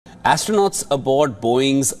Astronauts aboard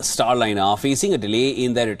Boeing's Starliner are facing a delay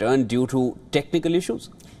in their return due to technical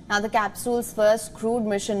issues. Now, the capsule's first crude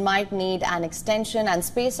mission might need an extension, and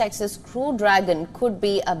SpaceX's Crew Dragon could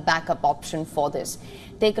be a backup option for this.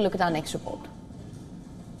 Take a look at our next report.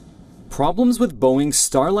 Problems with Boeing's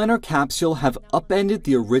Starliner capsule have upended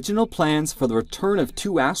the original plans for the return of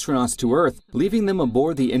 2 astronauts to Earth, leaving them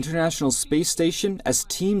aboard the International Space Station as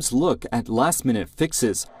teams look at last-minute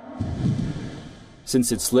fixes.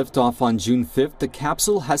 Since its liftoff on June 5th, the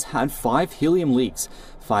capsule has had 5 helium leaks,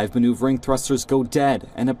 5 maneuvering thrusters go dead,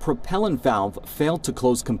 and a propellant valve failed to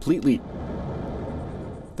close completely.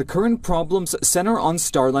 The current problems center on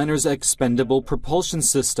Starliner's expendable propulsion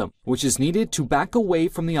system, which is needed to back away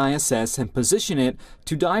from the ISS and position it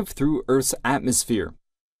to dive through Earth's atmosphere.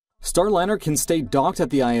 Starliner can stay docked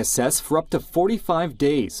at the ISS for up to 45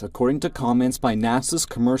 days, according to comments by NASA's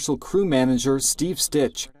commercial crew manager Steve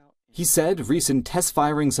Stitch. He said recent test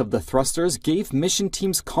firings of the thrusters gave mission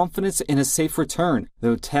teams confidence in a safe return,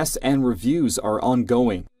 though tests and reviews are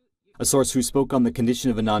ongoing. A source who spoke on the condition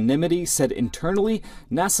of anonymity said internally,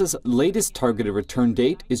 NASA's latest targeted return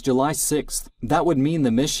date is July 6th. That would mean the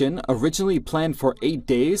mission, originally planned for 8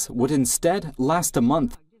 days, would instead last a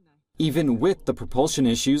month. Even with the propulsion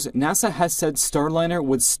issues, NASA has said Starliner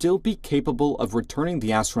would still be capable of returning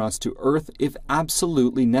the astronauts to Earth if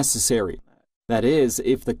absolutely necessary. That is,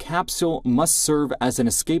 if the capsule must serve as an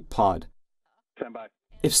escape pod.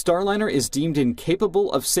 If Starliner is deemed incapable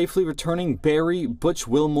of safely returning Barry, Butch,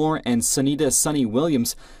 Wilmore, and Sunita Sunny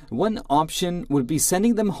Williams, one option would be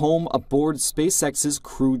sending them home aboard SpaceX's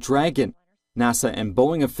Crew Dragon. NASA and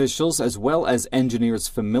Boeing officials, as well as engineers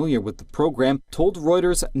familiar with the program, told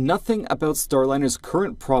Reuters nothing about Starliner's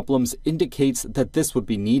current problems indicates that this would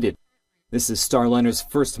be needed. This is Starliner's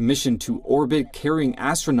first mission to orbit carrying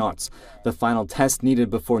astronauts, the final test needed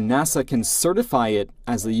before NASA can certify it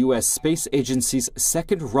as the U.S. Space Agency's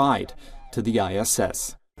second ride to the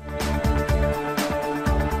ISS.